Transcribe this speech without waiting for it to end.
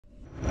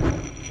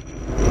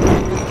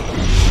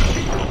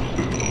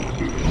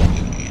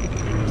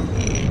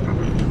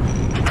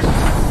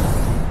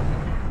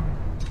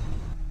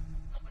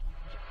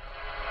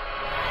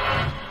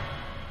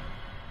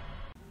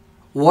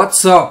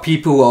What's up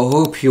people, I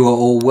hope you are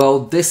all well.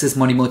 This is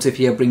Money Motive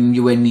here bringing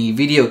you a new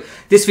video.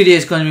 This video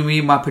is going to be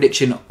my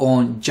prediction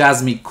on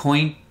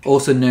JASMYCOIN,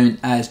 also known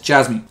as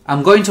Jasmy.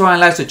 I'm going to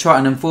analyze the chart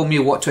and inform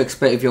you what to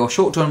expect if you're a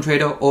short-term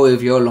trader or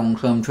if you're a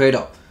long-term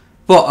trader.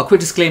 But a quick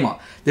disclaimer,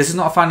 this is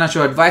not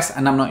financial advice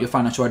and I'm not your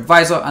financial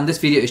advisor, and this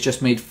video is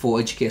just made for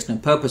educational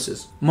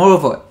purposes.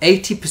 Moreover,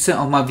 80%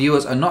 of my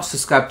viewers are not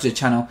subscribed to the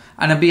channel,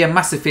 and it'd be a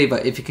massive favor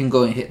if you can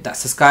go and hit that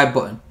subscribe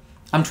button.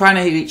 I'm trying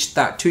to reach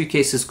that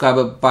 2k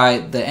subscriber by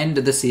the end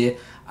of this year,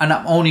 and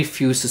I'm only a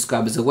few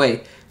subscribers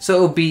away. So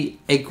it would be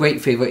a great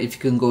favor if you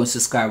can go and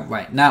subscribe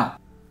right now.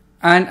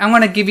 And I'm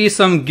going to give you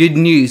some good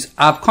news.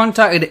 I've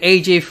contacted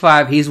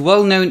AJ5. He's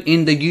well known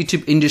in the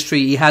YouTube industry.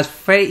 He has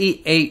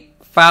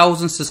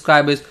 38,000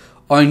 subscribers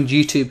on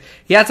YouTube.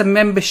 He has a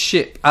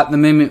membership at the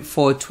moment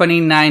for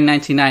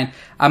 $29.99.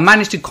 I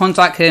managed to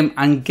contact him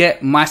and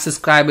get my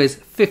subscribers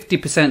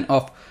 50%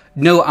 off.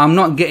 No, I'm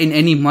not getting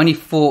any money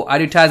for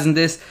advertising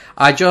this.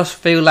 I just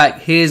feel like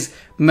his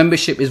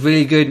membership is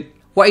really good.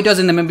 What he does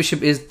in the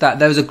membership is that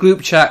there's a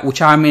group chat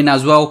which I'm in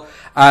as well,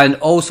 and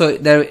also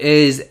there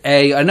is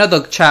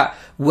another chat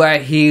where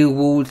he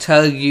will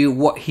tell you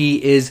what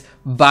he is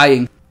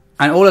buying,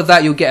 and all of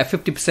that you'll get a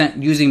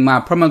 50% using my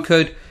promo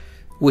code,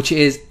 which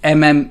is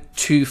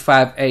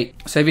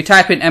MM258. So if you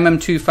type in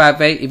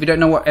MM258, if you don't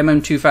know what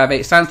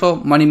MM258 stands for,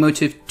 Money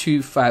Motive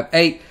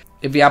 258.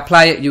 If you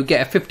apply it, you'll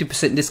get a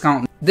 50%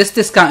 discount. This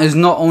discount is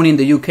not only in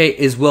the UK,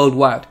 it's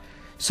worldwide.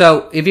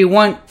 So if you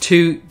want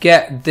to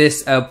get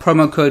this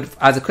promo code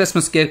as a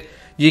Christmas gift,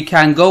 you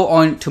can go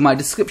on to my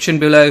description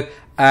below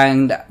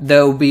and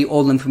there will be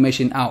all the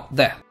information out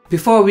there.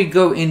 Before we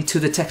go into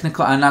the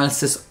technical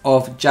analysis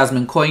of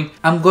JASMYCOIN,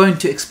 I'm going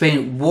to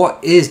explain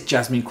what is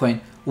JASMYCOIN,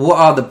 what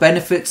are the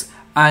benefits,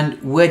 and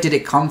where did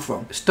it come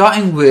from.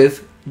 Starting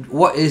with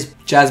what is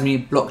Jasmy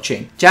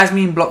blockchain.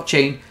 Jasmy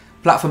blockchain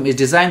platform is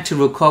designed to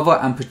recover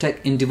and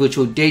protect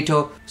individual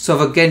data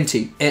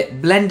sovereignty.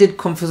 It blended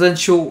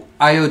confidential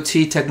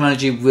IoT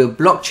technology with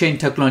blockchain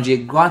technology,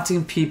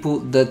 granting people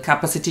the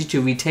capacity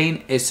to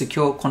retain a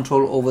secure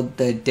control over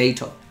their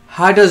data.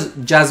 How does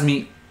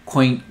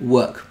JASMYCOIN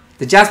work?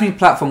 The Jasmy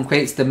platform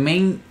creates the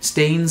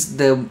mainstays,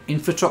 the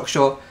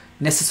infrastructure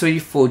necessary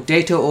for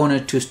data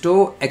owners to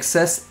store,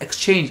 access,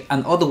 exchange,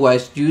 and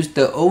otherwise use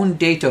their own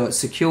data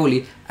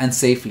securely and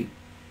safely.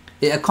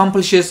 It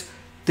accomplishes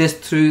this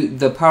through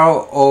the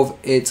power of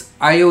its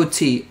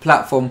IoT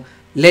platform,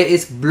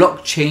 latest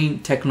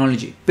blockchain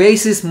technology.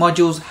 Basis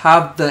modules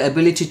have the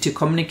ability to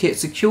communicate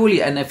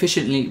securely and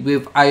efficiently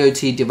with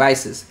IoT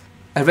devices.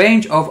 A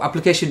range of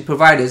application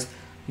providers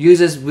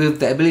users with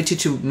the ability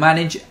to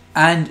manage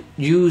and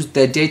use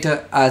their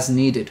data as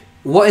needed.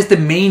 What is the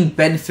main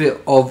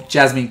benefit of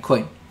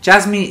JASMYCOIN?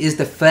 Jasmy is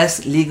the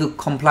first legal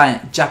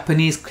compliant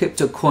Japanese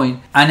crypto coin,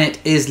 and it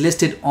is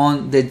listed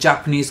on the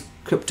Japanese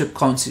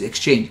cryptocurrency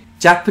exchange.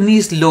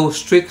 Japanese law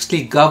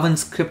strictly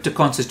governs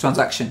cryptocurrency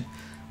transactions,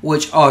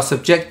 which are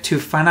subject to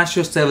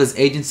Financial Service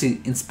Agency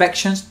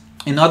inspections.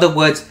 In other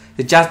words,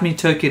 the Jasmy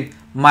token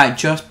might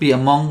just be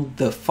among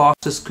the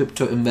fastest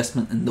crypto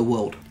investment in the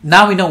world.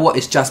 Now we know what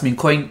is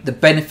JASMYCOIN, the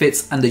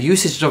benefits and the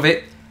usage of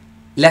it.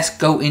 Let's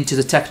go into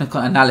the technical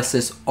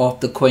analysis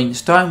of the coin,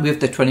 starting with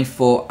the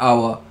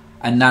 24-hour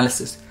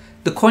analysis.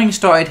 The coin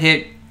started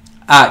here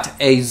at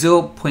a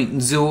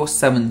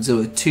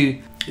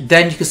 0.0702.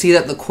 Then you can see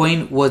that the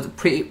coin was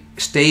pretty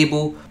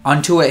stable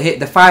until it hit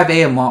the 5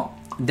 AM mark.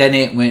 Then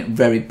it went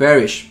very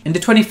bearish. In the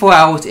 24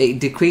 hours, it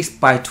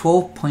decreased by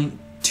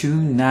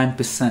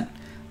 12.29%.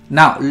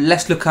 Now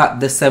let's look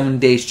at the 7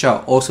 days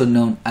chart, also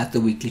known as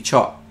the weekly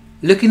chart.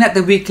 Looking at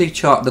the weekly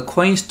chart, the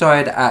coin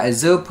started at a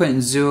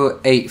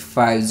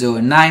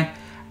 0.08509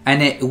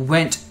 and it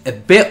went a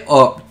bit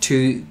up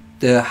to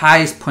the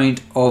highest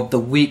point of the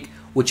week,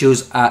 which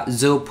was at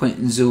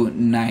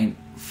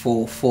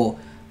 0.0944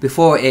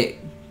 before it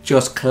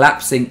just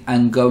collapsing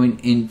and going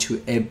into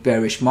a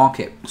bearish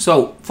market.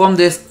 So from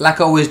this,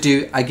 like I always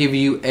do, I give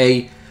you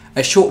a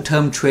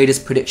short-term trader's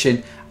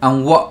prediction.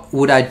 And what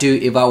would I do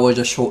if I was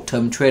a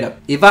short-term trader?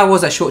 If I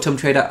was a short-term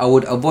trader, I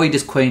would avoid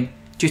this coin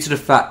due to the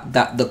fact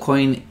that the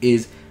coin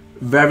is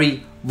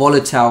very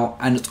volatile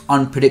and it's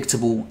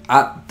unpredictable.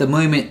 At the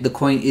moment, the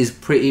coin is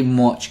pretty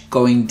much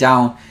going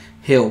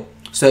downhill.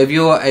 So if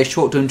you're a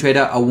short-term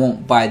trader, I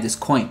won't buy this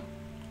coin.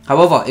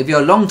 However, if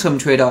you're a long-term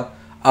trader,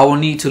 I will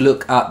need to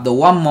look at the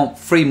 1 month,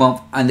 3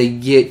 month and the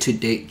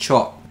year-to-date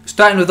chart.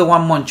 Starting with the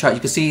 1 month chart, you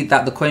can see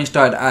that the coin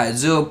started at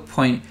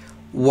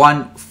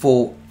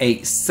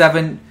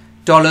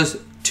 $0.1487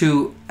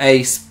 to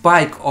a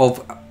spike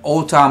of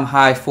all-time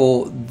high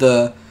for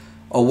the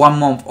 1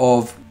 month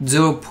of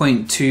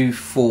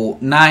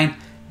 0.249.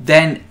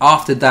 Then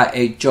after that,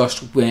 it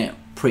just went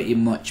pretty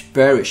much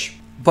bearish.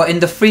 But in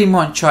the 3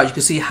 month chart, you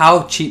can see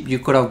how cheap you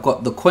could have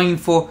got the coin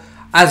for,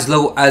 as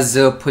low as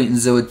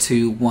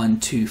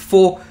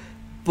 0.02124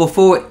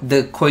 before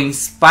the coin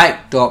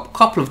spiked up a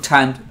couple of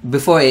times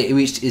before it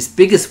reached its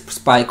biggest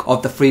spike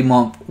of the 3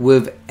 month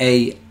with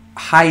a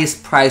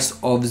highest price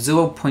of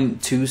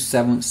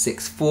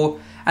 0.2764,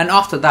 and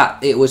after that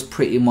it was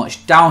pretty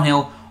much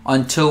downhill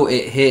until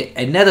it hit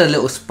another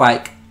little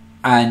spike,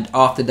 and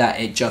after that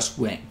it just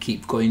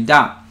keep going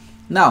down.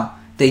 Now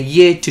the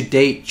year to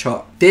date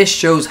chart, this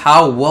shows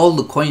how well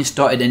the coin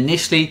started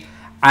initially,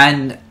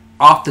 and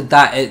after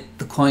that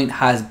the coin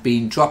has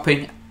been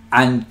dropping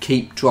and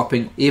keep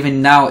dropping.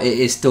 Even now it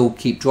is still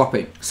keep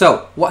dropping.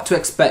 So what to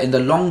expect in the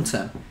long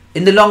term?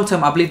 In the long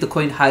term, I believe the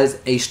coin has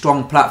a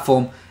strong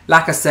platform.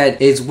 Like I said,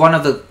 it's one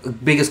of the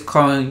biggest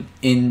coin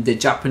in the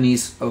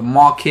Japanese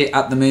market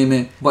at the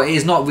moment, but it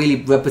is not really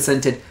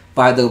represented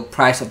by the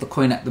price of the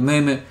coin at the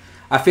moment.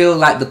 I feel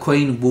like the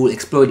coin will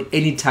explode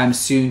anytime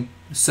soon.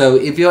 So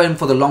if you're in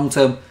for the long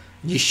term,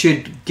 you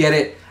should get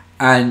it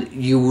and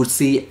you will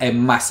see a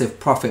massive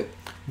profit.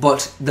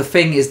 But the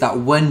thing is that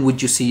when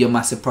would you see your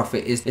massive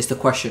profit is the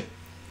question.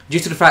 Due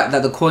to the fact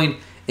that the coin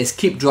is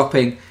keep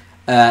dropping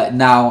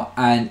now,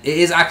 and it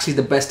is actually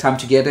the best time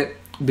to get it,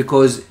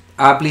 because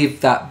I believe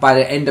that by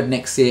the end of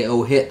next year it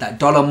will hit that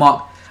dollar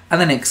mark,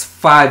 and the next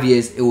 5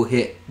 years it will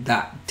hit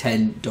that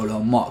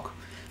 $10 mark.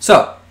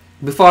 So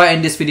before I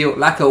end this video,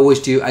 like I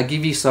always do, I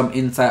give you some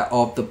insight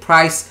of the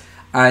price,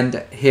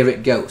 and here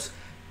it goes.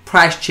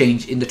 Price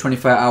change in the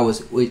 24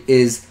 hours, which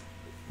is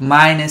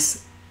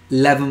minus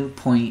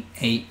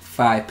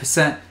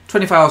 11.85%.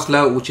 24 hours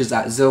low, which is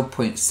at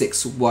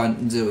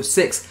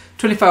 0.6106.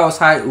 24 hours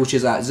high, which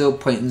is at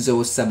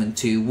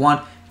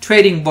 0.0721.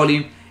 Trading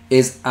volume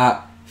is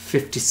at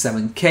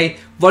 57k.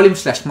 Volume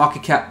 /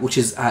 market cap, which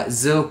is at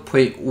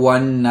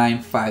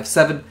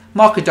 0.1957.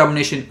 Market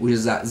domination, which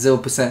is at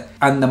 0%.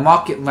 And the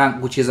market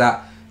rank, which is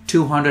at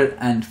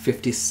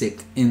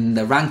 256 in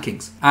the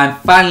rankings. And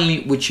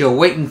finally, which you're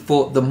waiting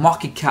for, the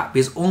market cap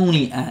is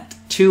only at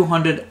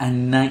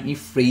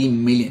 293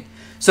 million.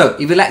 So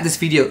if you like this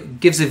video,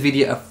 give the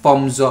video a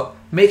thumbs up.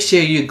 Make sure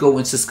you go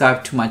and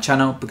subscribe to my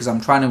channel, because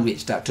I'm trying to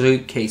reach that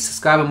 2K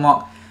subscriber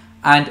mark.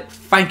 And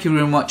thank you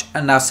very much,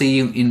 and I'll see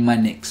you in my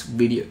next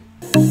video.